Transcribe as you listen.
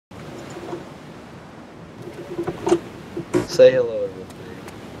Say hello, everybody.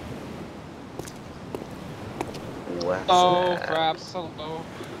 What's Oh, that? fraps, hello.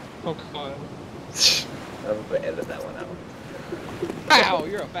 Oh god. I'm gonna edit that one out. Ow,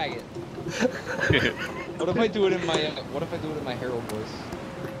 you're a faggot. What if I do it in my Harold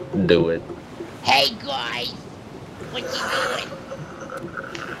voice? Do it. Hey guys, what you doing?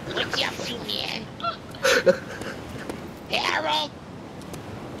 What you up to, man? Harold,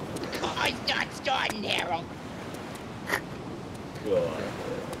 the car's not starting, Harold. God.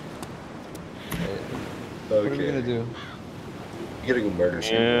 What are we gonna do? You gotta go murder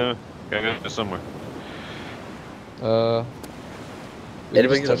someone. Yeah, gotta go somewhere. We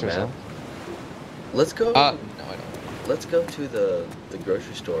Anybody can got just a touch map? ourselves. Let's go. No, I don't. Let's go to the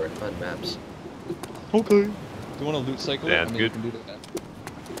grocery store and find maps. Okay. Do you want to loot cycle? Yeah, I mean, good. you can do that.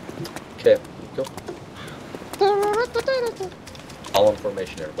 Okay, go. All in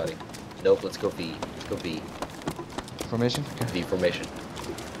formation, everybody. Nope, let's go V. Let's go V. Formation? Okay. V formation.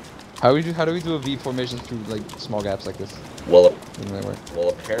 How do we do a V formation through like small gaps like this? Well, Doesn't really work. well,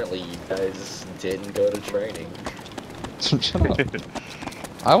 apparently you guys didn't go to training. Shut up.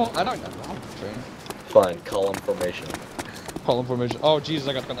 I don't train. Fine, column formation. Column formation. Oh Jesus,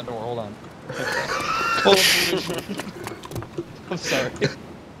 I got to the door. Hold on. Column formation. I'm sorry.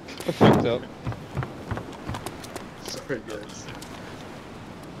 I freaked out. Sorry, guys.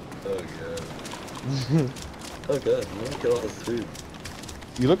 Oh god. Oh god, you want to get all this food.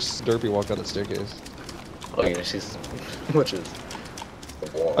 You look derpy walked out the staircase. Oh, you're gonna see some witches.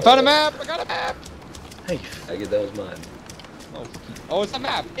 I found a map! I got a map! Hey, faggot, that was mine. Oh, oh, it's a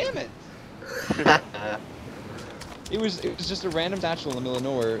map! Damn it! It was just a random satchel in the middle of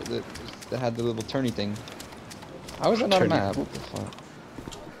nowhere that had the little turny thing. How is that not a Turny. map? What the fuck?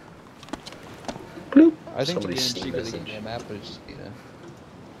 Bloop. I think Somebody's to get in Steam cheaper they message. gave me a map, but it's just being a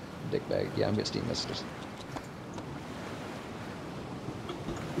dick bag. Yeah, I'm getting Steam messages.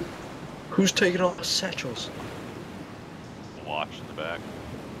 Who's taking off the satchels? Watch in the back.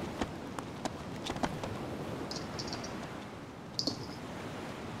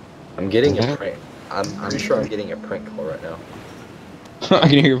 I'm getting a prank. I'm pretty sure I'm getting a prank call right now. I can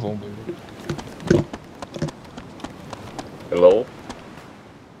hear your phone moving. Hello?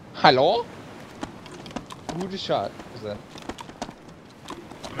 Hello? Who just shot? Is that?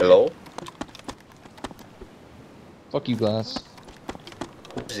 Hello? Fuck you, Glass.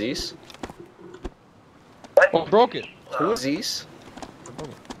 Who's this? Oh, broke it! Who's this?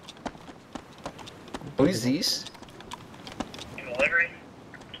 Who's this? Delivery?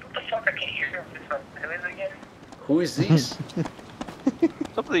 What the fuck? I can't hear you. Who is it again? Who is this?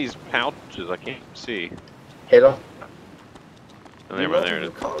 Some of these pouches I can't see. Hello? Oh, there it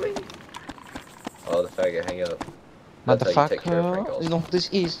is. Calling? Oh, the faggot, hang up. That's how you take care of prank calls. No, this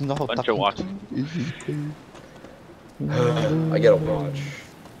is not Bunch of watching. I gotta watch.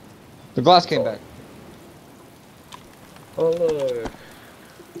 The Glass came back. Oh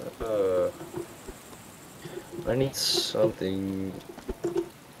look. I need something.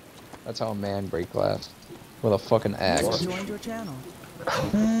 That's how a man break glass. With a fucking axe. Joined your channel.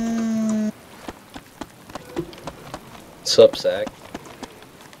 Sup, Sack?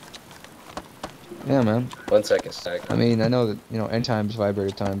 Yeah, man. 1 second, Sack. I mean, I know that, you know, end time's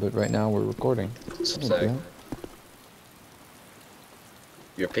vibrator time, but right now we're recording. Sup, Yeah, Sack? yeah.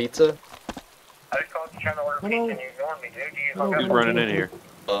 Your pizza? I just called you trying to order pizza and you ignored me, dude. You hung Who's up. running in here?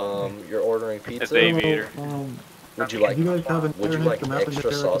 You're ordering pizza? It's Aviator. Would you like, you guys have an would you like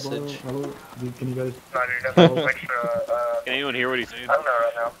extra sausage? Hello? Can you guys... No, dude, that's a little extra, Can anyone hear what he's saying? I don't know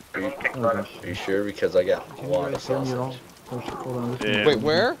right now. Let me think about it. Are you sure? Because I got a Can you lot of guys hear me at all? sausage. Oh shit, hold on. Yeah. Wait,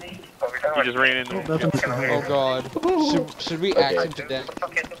 where? Oh, we're talking He just ran in Oh, there. that's a Oh god. Should we Okay. axe him to death?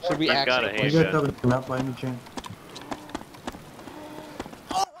 Should we I've axe got him? a Do you guys handgun. have a map by any chance?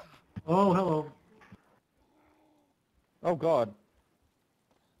 Oh, hello. Oh god.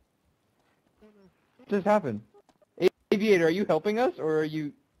 What just happened? Aviator, are you helping us or are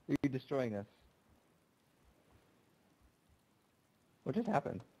you destroying us? What just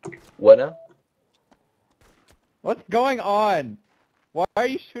happened? What now? What's going on? Why are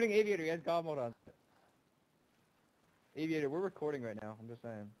you shooting Aviator? He has God mode on. Aviator, we're recording right now. I'm just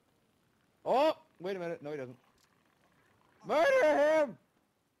saying. Oh! Wait a minute. No, he doesn't. Murder him!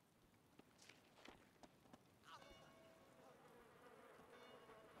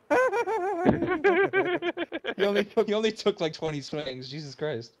 he only took like 20 swings. Jesus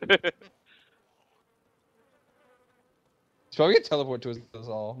Christ. He's probably gonna teleport to us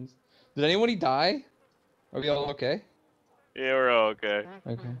all. Did anyone die? Are we all okay? Yeah, we're all okay.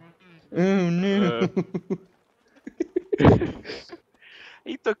 Okay. Oh no.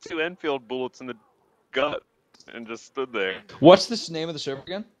 He took 2 Enfield bullets in the gut. and just stood there. What's the name of the server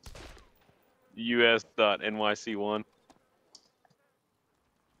again? us.nyc1.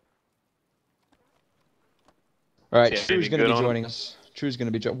 Alright, Yeah, True's anything gonna good be on him? joining us. True's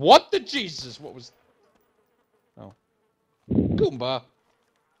gonna be What the Jesus? What was... Oh. Goomba.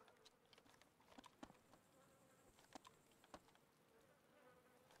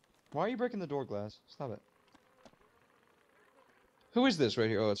 Why are you breaking the door glass? Stop it. Who is this right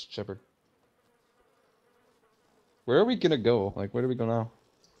here? Oh, it's Shepard. Where are we gonna go? Like, where do we go now?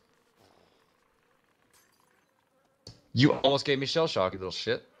 You almost gave me shell shock, you little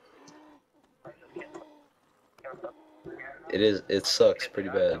shit. It sucks pretty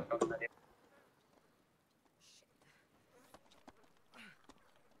bad.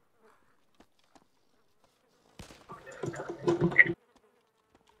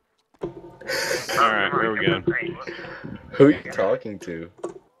 Alright, where are we going? Who are you talking to?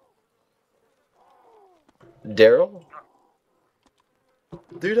 Daryl?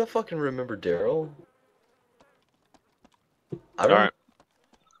 Dude, I fucking remember Daryl. I don't. Alright.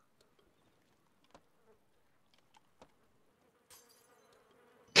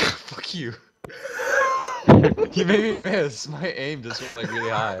 Fuck you. You made me miss. My aim just went like really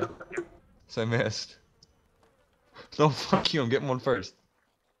high. So I missed. No, fuck you. I'm getting one first.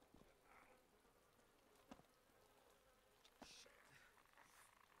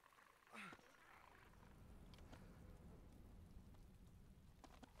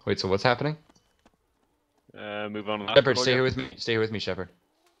 Wait, so what's happening? Move on to the Shepard, hospital, stay yeah. here with me. Stay here with me, Shepard.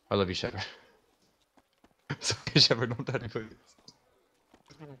 I love you, Shepard. Sorry, Shepard, don't touch me, please.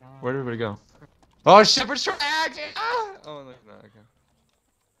 Where'd everybody go? Oh, Shepard's trying to act! Ah! Oh, no, okay.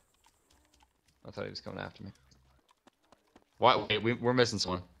 I thought he was coming after me. What? Wait, we're missing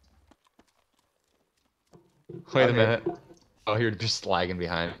someone. Wait a minute. Oh, you're just lagging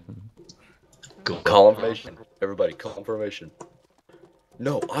behind. Call information. Everybody, call information.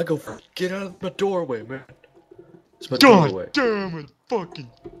 No, I go for get out of the doorway, man. It's my doorway. Damn it, fucking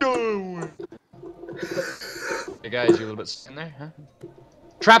doorway. Hey guys, you a little bit in there, huh?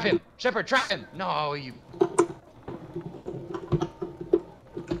 Trap him! Shepard, trap him! No, you...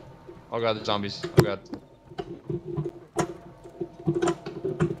 Oh god, the zombies. Oh god.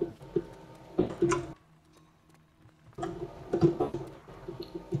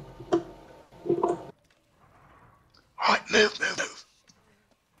 Alright, move.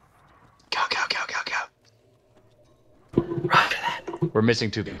 Go. Roger that. We're missing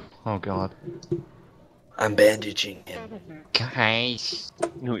 2 people. Oh god. I'm bandaging him. Guys.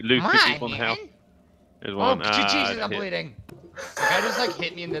 No, we lose 2 people in the house. There's one. Jesus, I'm hit. bleeding. The guy just like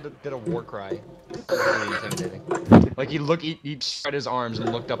hit me and did a war cry. It was really intimidating. Like he spread his arms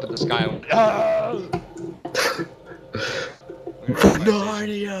and looked up at the sky and went, "Ah!"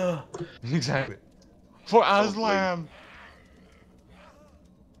 Narnia! Exactly. For Aslan.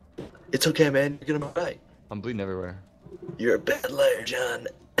 It's okay, man. You're gonna be right. I'm bleeding everywhere. You're a bad liar, John.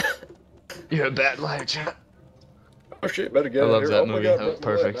 You're a bad liar, chat. Oh shit, better get I out love of here. that Oh my movie. god, That was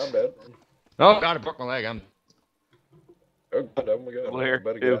broke my leg. perfect. I'm dead. Oh god, I broke my leg. I'm... Oh my god. Blair,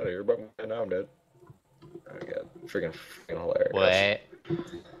 Better get out of here. Broke my leg. Now I'm dead. Oh my god. Freaking hilarious.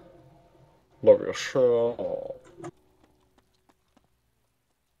 Love your show.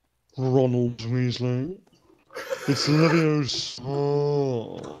 Ronald Weasley. It's Leviosa.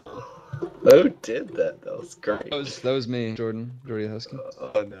 Who did that? That was great. That was me, Jordan Husky.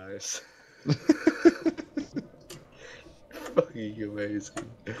 Oh, nice. Fucking amazing.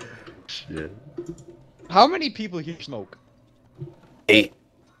 Shit. How many people here smoke? 8.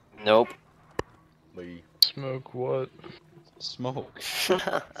 Nope. Me. Smoke what? Smoke.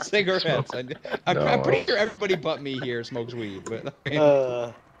 Cigarettes. I'm pretty sure everybody but me here smokes weed, but I mean,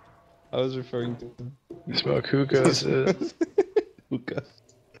 I was referring to... You smoke hookahs. Hookah.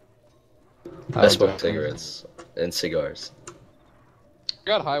 I smoke cigarettes and cigars. I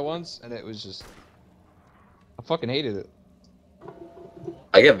got high once, and it was just... I fucking hated it.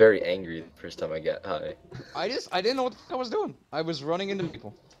 I get very angry the first time I get high. I didn't know what the fuck I was doing. I was running into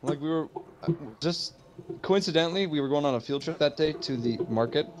people. Like, we were... Just... Coincidentally, we were going on a field trip that day to the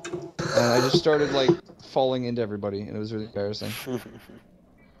market, and I just started, like, falling into everybody, and it was really embarrassing.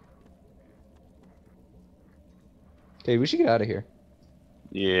 Okay, we should get out of here.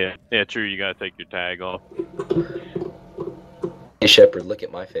 Yeah, true. You gotta take your tag off. Hey Shepard, look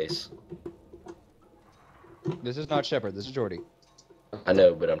at my face. This is not Shepard, this is Jordy. I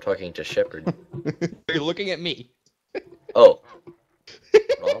know, but I'm talking to Shepard. You're looking at me. Oh.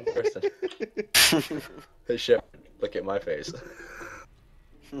 Wrong person. Hey Shepard, look at my face.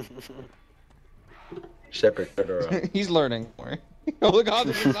 Shepard, turn around. He's learning. Oh, look, God,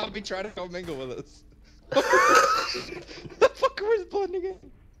 this is not be trying to come mingle with us. Fucker was blooding again.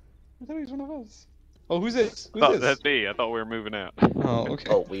 I thought he was one of us. Oh, who's this? Who's Oh, this? that's me. I thought we were moving out. Oh, okay.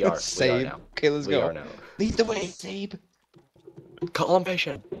 Oh, we are. We are Sabe. now. Okay, let's We go. are now. Lead the way, Sabe.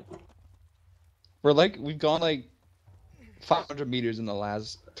 Columnation. We've gone like 500 meters in the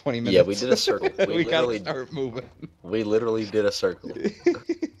last 20 minutes. Yeah, we did a circle. We gotta literally, start moving. we literally did a circle.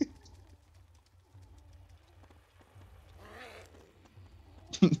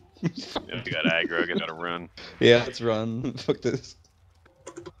 Yeah, we got aggro. I gotta run. Yeah, let's run. Fuck this.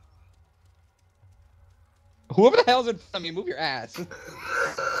 Whoever the hell's in front of me, move your ass.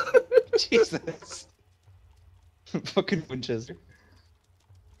 Jesus. Fucking Winchester.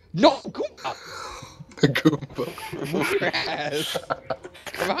 No, Goomba! Goomba. Move your ass.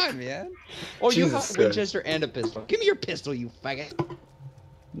 Come on, man. Oh, you have Jesus a Christ. Winchester and a pistol. Give me your pistol, you faggot.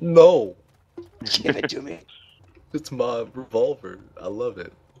 No, Give it to me. it's my revolver. I love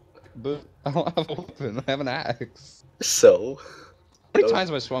it. But I don't have a weapon. I have an axe. So, How many Oh. times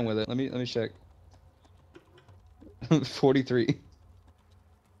have I swung with it? Let me check. 43.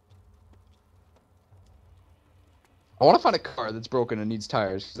 I want to find a car that's broken and needs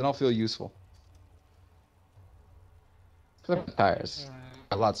tires, 'cause then I'll feel useful. Tires.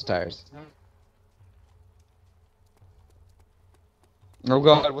 Lots of tires. Oh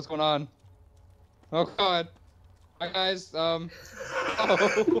god, what's going on? Oh god. Hi guys, oh.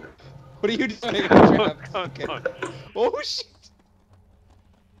 What are you doing? Okay. Oh shit!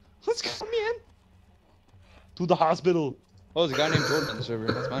 Let's go, man! To the hospital! Oh, there's a guy named Jordan on the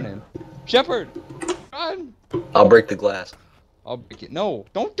server. That's my name. Shepard! Run! I'll break the glass. I'll break it. No,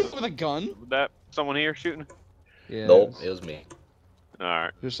 don't do it with a gun! That someone here shooting? Yeah. Nope, it was me. All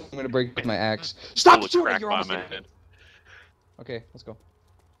right. I'm gonna break with my axe. Stop Bullet shooting! crack You're by almost my dead. head. Okay, let's go.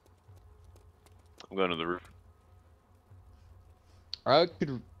 I'm going to the roof. I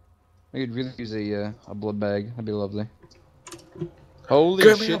could really use a blood bag. That'd be lovely. Holy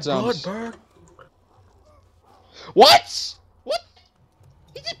Give me a shit, blood zombies. bag. What? What?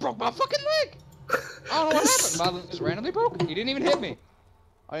 He just broke my fucking leg. I don't know what happened. My leg just randomly broke. He didn't even hit me.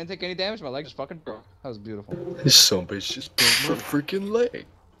 I didn't take any damage. My leg just fucking broke. That was beautiful. This son of a bitch just broke my freaking leg.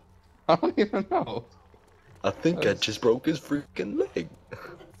 I don't even know. I think I just broke his freaking leg.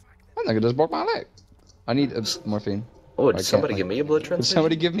 I think it just broke my leg. I need morphine. Oh, I did can't, somebody like- give me a blood Can transfusion?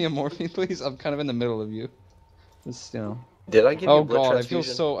 somebody give me a morphine, please? I'm kind of in the middle of you. This, you know. Did I give you Oh a blood god,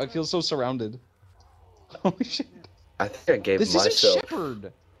 transfusion? I feel so surrounded. Holy shit. I think I gave This myself. isn't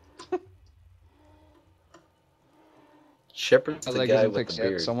Shepard. Shepard's My the leg guy isn't with fixed the yet.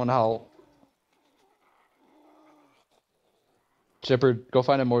 beard. Someone help. Shepard, go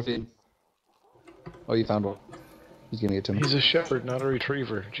find a morphine. Oh, you found one. He's giving it to me. He's a shepherd, not a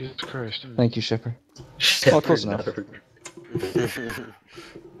retriever. Jesus Christ. Thank you, Shepard. Shepard, close enough. not a-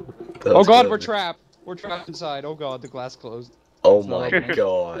 Oh That's god, good. we're trapped. We're trapped inside. Oh god, the glass closed. Oh It's not my opening.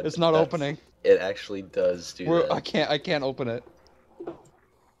 god. It's not That's- opening. It actually does do that. I can't open it.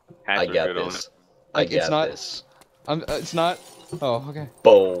 I Hats are got good on this. it. I Like, it's got not- this. It's not. Oh, okay.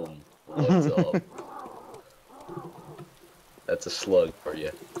 Boom. What's up? That's a slug for you.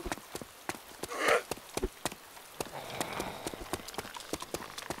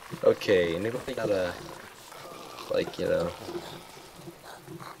 Okay, anybody got a, like, you know,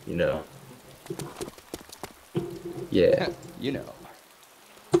 yeah, You know.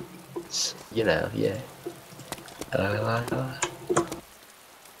 yeah.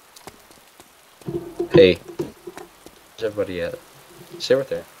 Hey, where's everybody at? Stay right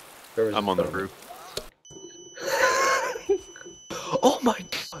there. Whoever's I'm in on the front of me. roof. Oh my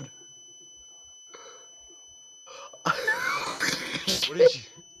god! What did you?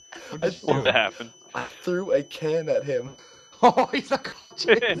 What happened? I threw a can at him. Oh, he's unconscious.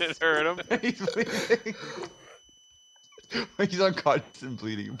 It hurt him. He's bleeding. He's unconscious and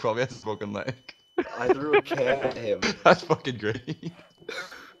bleeding. He probably has a broken leg. I threw a can at him. That's fucking great.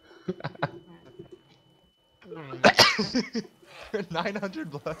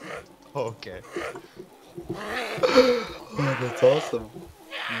 900 blood. Okay. Oh, that's awesome.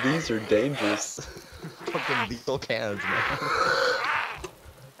 These are dangerous. Fucking lethal cans, man.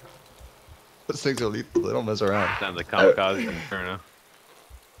 Those things are lethal. They don't mess around. Sounds like kamikaze inferno.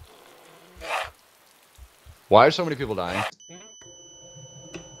 Why are so many people dying?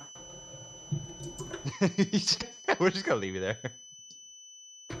 We're just gonna leave you there.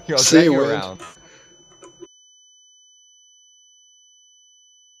 Here, I'll See drag you, you Wind. around.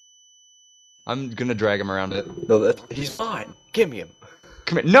 I'm gonna drag him around it. No, he's fine. Give me him.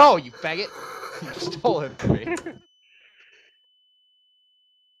 Come here. No, you faggot! You stole him from me.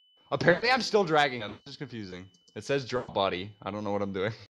 Apparently, I'm still dragging him. It's just confusing. It says drop body. I don't know what I'm doing.